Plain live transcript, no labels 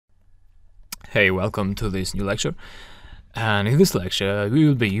Hey, welcome to this new lecture. And in this lecture we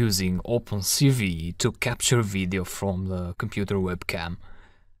will be using openCV to capture video from the computer webcam.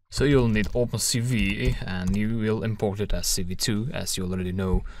 So you'll need openCV and you will import it as CV2, as you already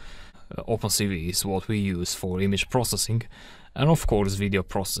know. OpenCV is what we use for image processing and of course video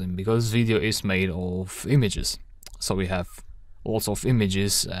processing, because video is made of images. So we have lots of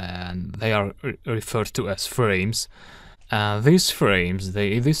images and they are referred to as frames. These frames,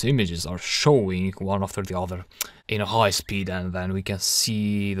 these images are showing one after the other in a high speed, and then we can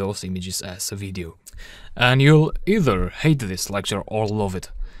see those images as a video. And you'll either hate this lecture or love it.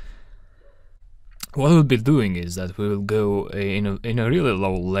 What we'll be doing is that we will go in a really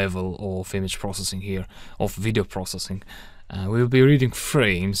low level of image processing here, of video processing. We'll be reading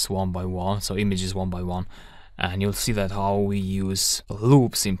frames one by one, so images one by one. And you'll see that how we use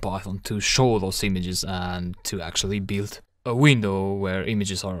loops in Python to show those images and to actually build a window where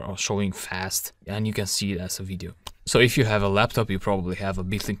images are showing fast and you can see it as a video. So if you have a laptop, you probably have a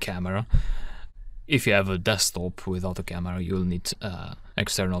built-in camera. If you have a desktop without a camera, you'll need an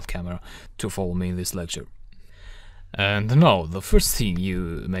external camera to follow me in this lecture. And now, the first thing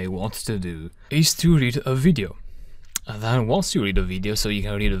you may want to do is to read a video. And then once you read a video, so you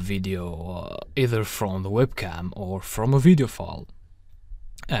can read a video either from the webcam or from a video file.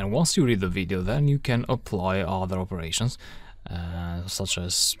 And once you read the video, then you can apply other operations, such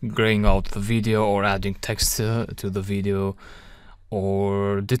as graying out the video or adding text to the video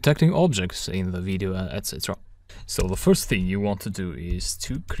or detecting objects in the video, etc. So the first thing you want to do is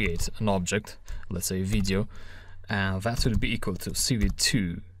to create an object, let's say video, and that will be equal to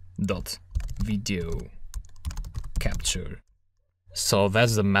cv2.video capture. So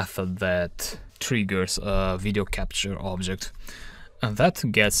that's the method that triggers a video capture object, and that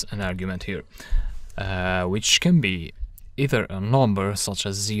gets an argument here, which can be either a number such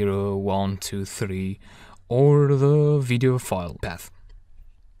as 0, 1, 2, 3, or the video file path.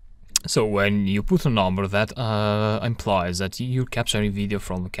 So when you put a number, that implies that you're capturing video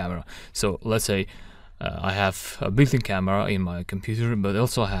from the camera. So let's say I have a built-in camera in my computer, but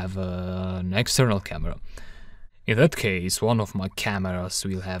also have an external camera. In that case, one of my cameras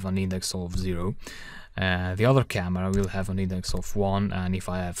will have an index of 0, the other camera will have an index of 1, and if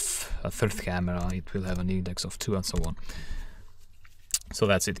I have a third camera, it will have an index of 2, and so on. So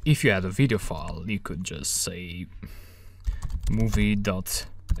that's it. If you had a video file, you could just say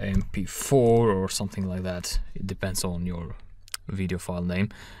movie.mp4 or something like that. It depends on your video file name,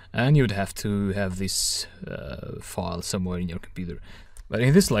 and you'd have to have this file somewhere in your computer. But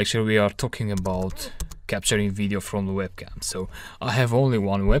in this lecture we are talking about capturing video from the webcam, so I have only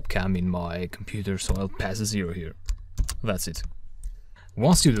one webcam in my computer, so I'll pass 0 here. That's it.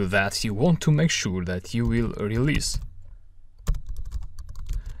 Once you do that, you want to make sure that you will release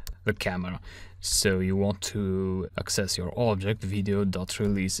the camera. So you want to access your object,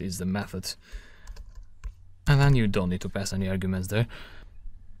 video.release is the method, and then you don't need to pass any arguments there.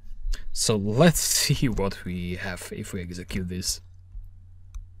 So let's see what we have if we execute this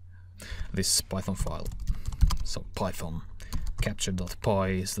Python file. So Python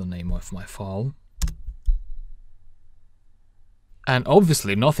capture.py is the name of my file, and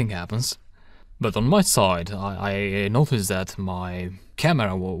obviously nothing happens. But on my side, I noticed that my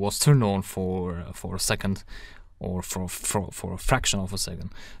camera was turned on for a second, or for a fraction of a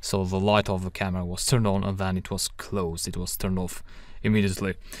second. So the light of the camera was turned on and then it was closed. It was turned off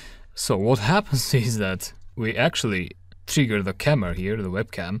immediately. So what happens is that we actually trigger the camera here, the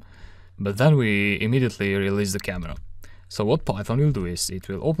webcam, but then we immediately release the camera. So what Python will do is it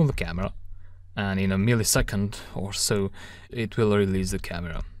will open the camera, and in a millisecond or so it will release the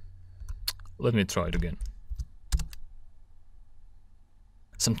camera. Let me try it again.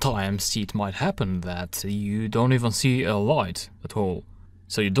 Sometimes it might happen that you don't even see a light at all.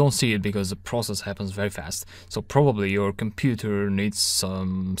 So you don't see it because the process happens very fast. So probably your computer needs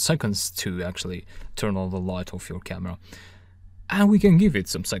some seconds to actually turn on the light of your camera. And we can give it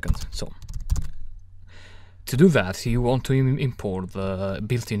some seconds. So to do that, you want to import the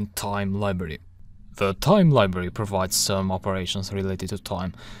built-in time library. The time library provides some operations related to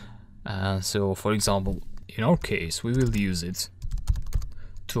time. So for example, in our case, we will use it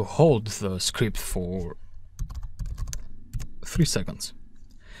to hold the script for 3 seconds.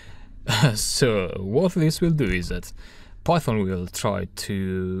 So what this will do is that Python will try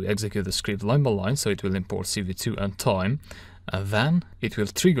to execute the script line by line, so it will import CV2 and time, and then it will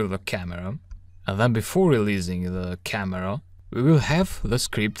trigger the camera, and then before releasing the camera, we will have the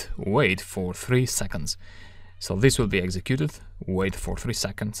script wait for 3 seconds. So this will be executed, wait for 3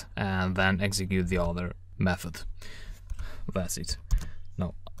 seconds, and then execute the other method. That's it.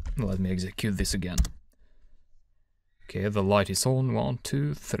 Now Let me execute this again. Okay, the light is on. 1,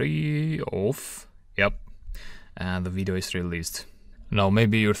 2, 3, off. Yep. And the video is released. Now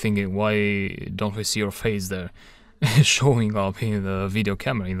maybe you're thinking, why don't we see your face there showing up in the video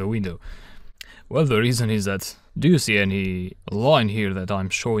camera in the window? Well, the reason is that, do you see any line here that I'm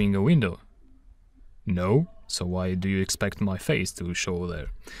showing a window? No? So why do you expect my face to show there?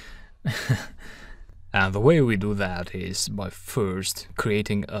 And the way we do that is by first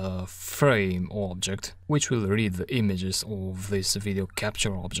creating a frame object which will read the images of this video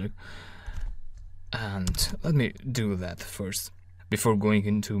capture object. And let me do that first before going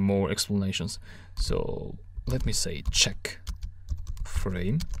into more explanations. So let me say check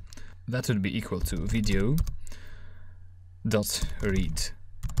frame. That would be equal to video dot read,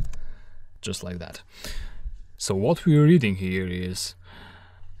 just like that. So what we're reading here is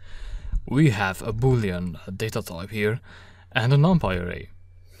we have a boolean data type here and a numpy array.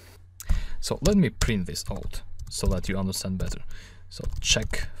 So let me print this out so that you understand better. So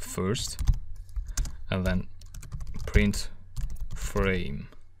check first and then print frame.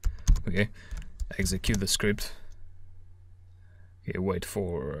 Okay, execute the script. Okay, wait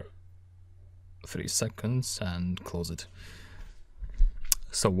for 3 seconds and close it.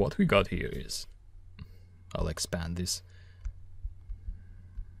 So what we got here is, I'll expand this.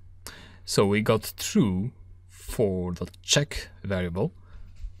 So we got true for the check variable,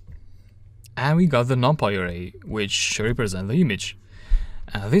 and we got the numpy array which represents the image.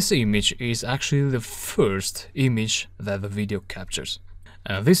 This image is actually the first image that the video captures.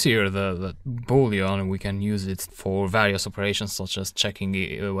 This here, the boolean, we can use it for various operations such as checking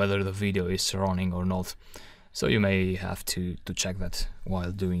whether the video is running or not. So you may have to check that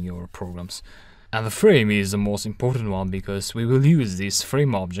while doing your programs. And the frame is the most important one because we will use this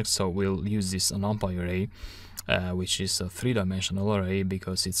frame object, so we'll use this numpy array, which is a 3-dimensional array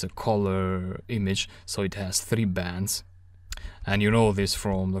because it's a color image, so it has 3 bands. And you know this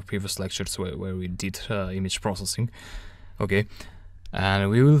from the previous lectures where we did image processing. Okay, and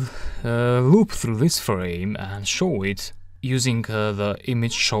we will loop through this frame and show it using the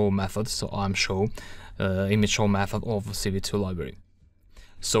image show method, so imshow, image show method of the CV2 library.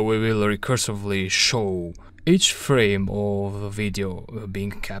 So we will recursively show each frame of the video being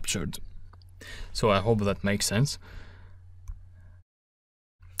captured. So I hope that makes sense.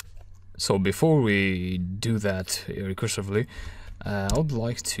 So before we do that recursively, I would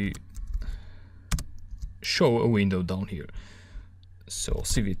like to show a window down here. So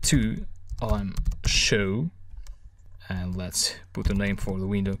CV2 show, and let's put a name for the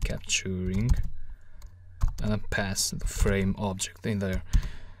window capturing, and then pass the frame object in there.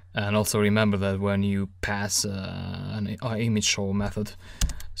 And also remember that when you pass an image show method,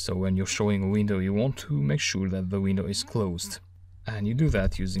 so when you're showing a window, you want to make sure that the window is closed, and you do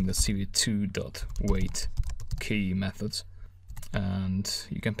that using the cv2.wait key methods, and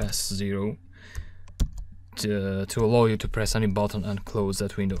you can pass 0 to allow you to press any button and close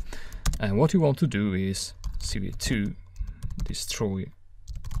that window. And what you want to do is cv2 destroy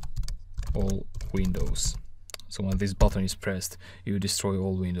all windows. So when this button is pressed, you destroy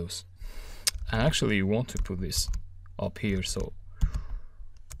all windows. And actually you want to put this up here so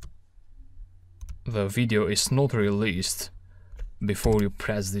the video is not released before you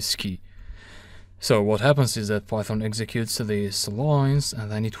press this key. So what happens is that Python executes these lines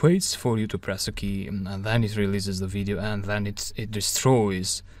and then it waits for you to press a key, and then it releases the video, and then it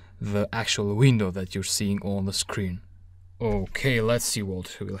destroys the actual window that you're seeing on the screen. Okay, let's see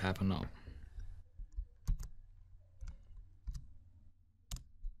what will happen now.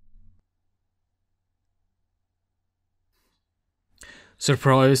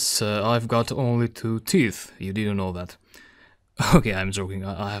 Surprise, I've got only 2 teeth. You didn't know that. Okay, I'm joking,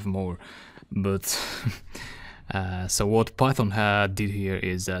 I have more. But so what Python did here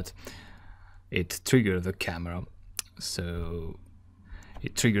is that it triggered the camera. So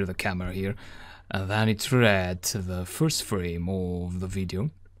it triggered the camera here, and then it read the first frame of the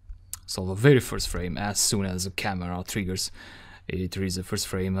video. So the very first frame, as soon as the camera triggers, it reads the first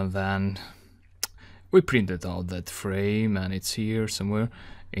frame, and then we printed out that frame, and it's here somewhere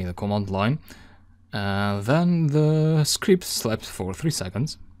in the command line. Then the script slept for 3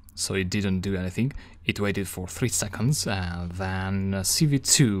 seconds, so it didn't do anything. It waited for 3 seconds, and then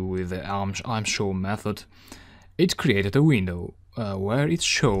CV2 with the imshow method, it created a window where it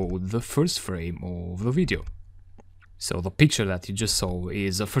showed the first frame of the video. So the picture that you just saw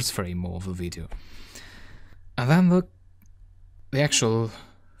is the first frame of the video. And then the actual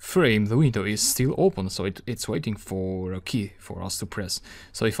frame, the window, is still open, so it's waiting for a key for us to press.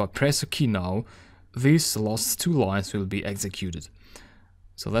 So if I press a key now, these last 2 lines will be executed.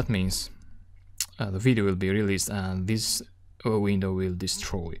 So that means the video will be released and this window will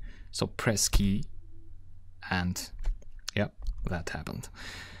destroy. So press key and yeah, that happened.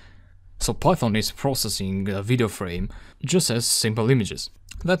 So Python is processing a video frame just as simple images.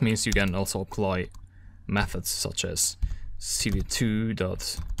 That means you can also apply methods such as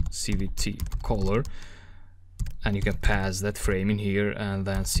cv2.cvtcolor, and you can pass that frame in here, and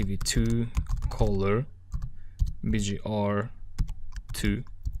then cv2 color bgr2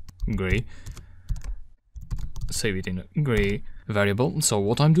 gray, save it in a gray variable. So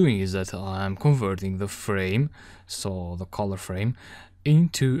what I'm doing is that I'm converting the frame, so the color frame,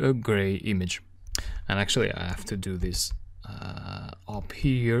 into a gray image. And actually I have to do this up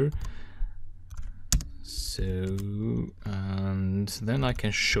here, so, and then I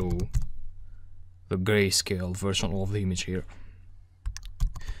can show the grayscale version of the image here.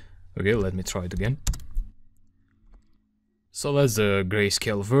 Okay, let me try it again. So that's the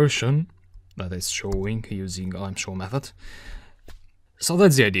grayscale version that is showing using imShow method. So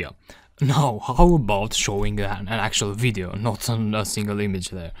that's the idea. Now, how about showing an actual video, not a single image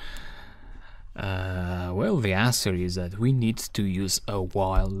there? Well, the answer is that we need to use a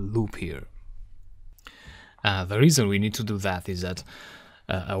while loop here. The reason we need to do that is that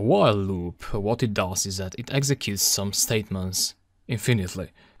a while loop, what it does is that it executes some statements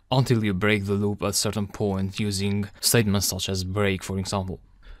infinitely until you break the loop at a certain point using statements such as break, for example.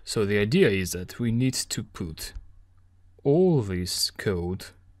 So the idea is that we need to put all this code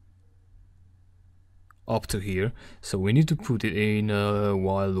up to here, so we need to put it in a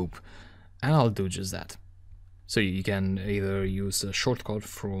while loop, and I'll do just that. So you can either use a shortcut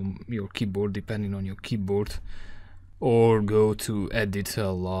from your keyboard depending on your keyboard, or go to edit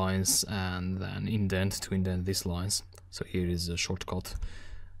lines and then indent to indent these lines. So here is a shortcut,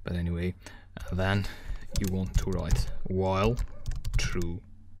 but anyway, then you want to write while true,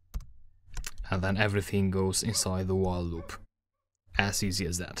 and then everything goes inside the while loop. As easy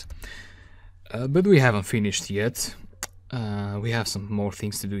as that. But we haven't finished yet. We have some more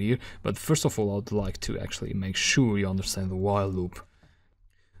things to do here, but first of all I'd like to actually make sure you understand the while loop.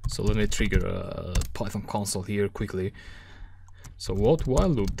 So let me trigger a Python console here quickly. So what while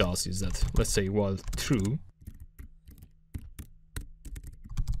loop does is that, let's say while true,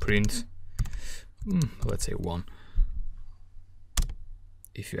 print, let's say 1.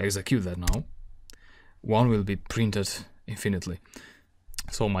 If you execute that now, 1 will be printed infinitely.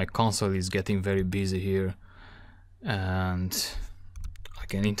 So my console is getting very busy here, and I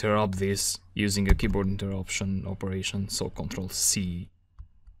can interrupt this using a keyboard interruption operation, so Ctrl-C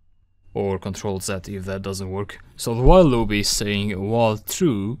or Ctrl-Z if that doesn't work. So the while loop is saying while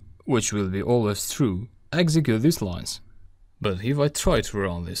true, which will be always true, execute these lines. But if I try to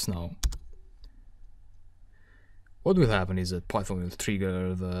run this now, what will happen is that Python will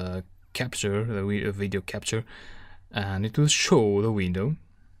trigger the capture, the video capture, and it will show the window,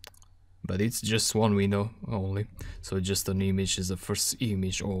 but it's just one window only, so just an image is the first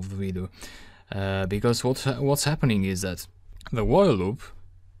image of the video, because what's happening is that the while loop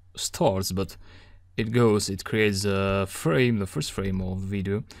starts, but it creates a frame, the first frame of the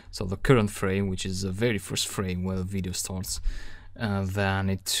video, so the current frame, which is the very first frame where the video starts, and then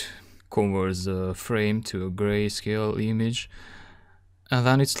it converts the frame to a grayscale image, and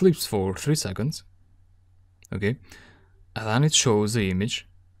then it sleeps for 3 seconds. Okay, and then it shows the image,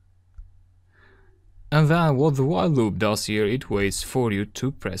 and then what the while loop does here, it waits for you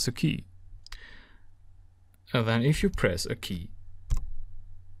to press a key, and then if you press a key,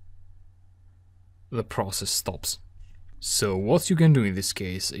 the process stops. So what you can do in this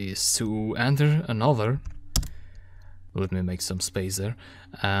case is to enter another, let me make some space there,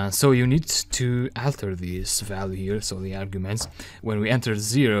 so you need to alter this value here, so the arguments. When we enter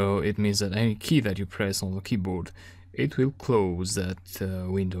 0, it means that any key that you press on the keyboard, it will close that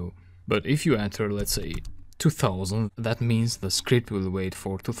window. But if you enter, let's say 2000, that means the script will wait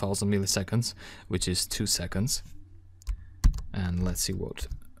for 2000 milliseconds, which is 2 seconds. And let's see what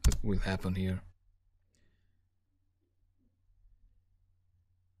will happen here.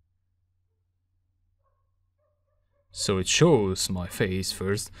 So it shows my face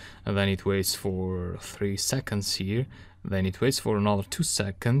first, and then it waits for 3 seconds here, then it waits for another 2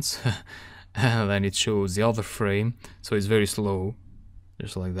 seconds, and then it shows the other frame, so it's very slow,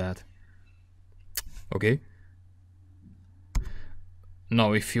 just like that. Okay?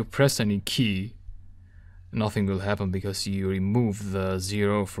 Now if you press any key, nothing will happen because you remove the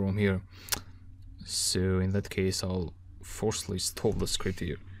 0 from here. So in that case I'll forcefully stop the script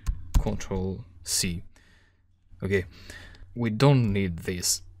here, Ctrl-C. Okay, we don't need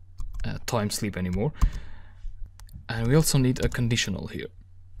this time sleep anymore, and we also need a conditional here.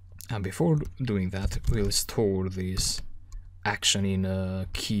 And before doing that, we'll store this action in a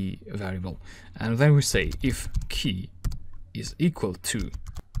key variable, and then we say if key is equal to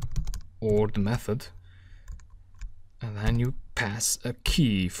or the method, and then you pass a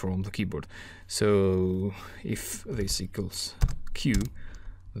key from the keyboard. So if this equals q,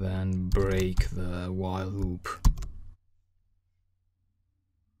 then break the while loop,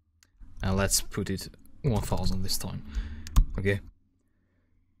 and let's put it 1000 this time. Okay,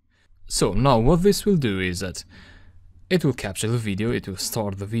 so now what this will do is that it will capture the video, it will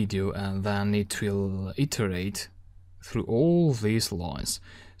start the video, and then it will iterate through all these lines.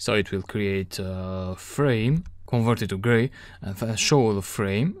 So it will create a frame, convert it to gray, and then show the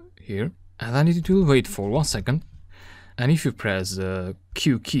frame here, and then it will wait for 1 second. And if you press the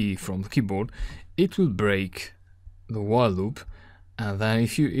Q key from the keyboard, it will break the while loop, and then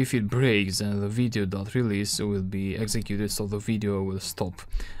if it breaks, then the video.release will be executed, so the video will stop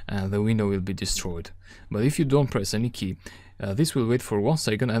and the window will be destroyed. But if you don't press any key, this will wait for 1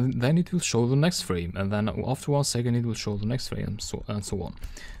 second, and then it will show the next frame, and then after 1 second it will show the next frame, and so on.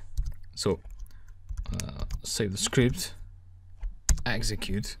 So save the script,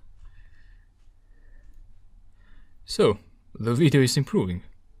 execute. So the video is improving.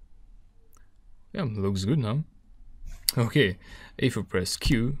 Yeah, looks good now. Okay, if you press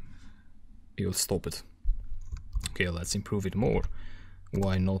Q, you'll stop it. Okay, let's improve it more.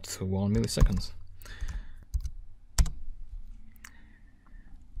 Why not 1 millisecond?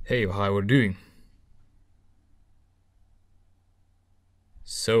 Hey, how we're doing?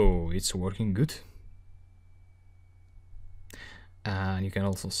 So it's working good. And you can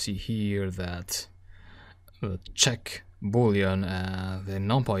also see here that the check boolean, the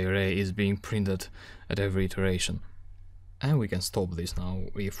numpy array, is being printed at every iteration. And we can stop this now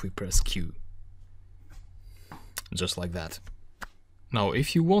if we press Q. Just like that. Now,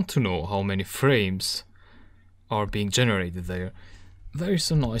 if you want to know how many frames are being generated there is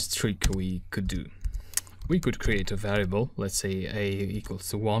a nice trick we could do. We could create a variable, let's say a equals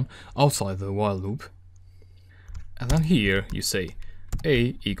to 1, outside the while loop. And then here you say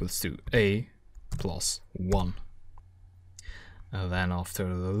a equals to a plus 1. And then after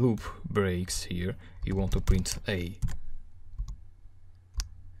the loop breaks here, you want to print a.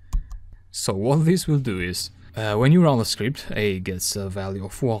 So what this will do is, when you run the script, a gets a value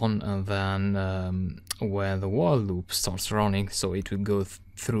of 1, and then when the while loop starts running, so it will go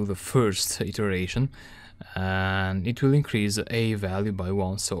through the first iteration, and it will increase a value by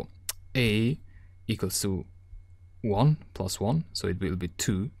 1, so a equals to 1 plus 1, so it will be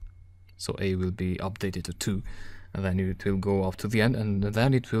 2, so a will be updated to 2, and then it will go up to the end, and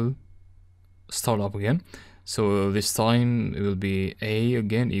then it will start up again. So this time it will be a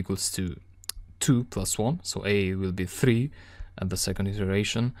again equals to 2 plus 1, so a will be 3 at the second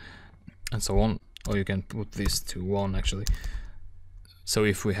iteration, and so on. Or you can put this to 1 actually. So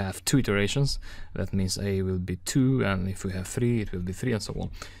if we have 2 iterations, that means a will be 2, and if we have 3, it will be 3, and so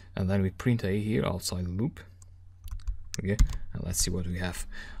on. And then we print a here outside the loop. Okay, and let's see what we have.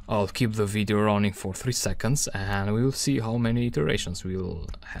 I'll keep the video running for 3 seconds, and we will see how many iterations we will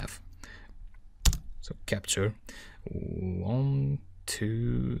have. So capture 1,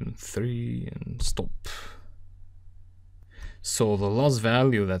 2, 3, and stop. So the last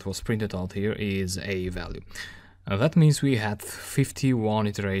value that was printed out here is a value. That means we had 51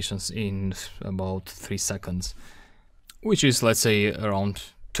 iterations in about 3 seconds, which is, let's say, around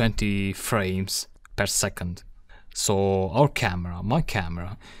 20 frames per second. So our camera, my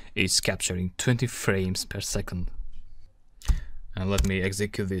camera, is capturing 20 frames per second. And let me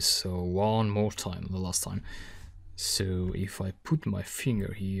execute this one more time, the last time. So if I put my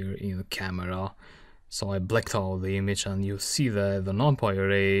finger here in the camera, so I blacked out the image, and you see that the numpy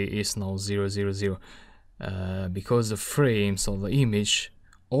array is now 0, 0, 0. Because the frames of the image,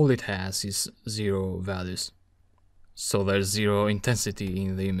 all it has is 0 values. So there's 0 intensity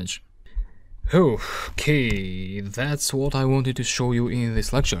in the image. Okay, that's what I wanted to show you in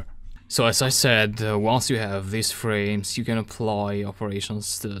this lecture. So as I said, once you have these frames, you can apply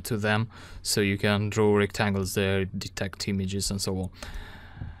operations to them, so you can draw rectangles there, detect images, and so on.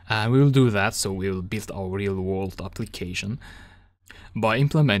 And we will do that, so we will build our real-world application by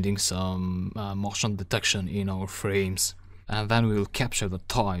implementing some motion detection in our frames. And then we will capture the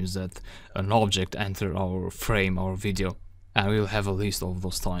times that an object entered our frame, our video, and we will have a list of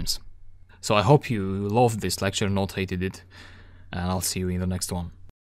those times. So I hope you loved this lecture, not hated it, and I'll see you in the next one.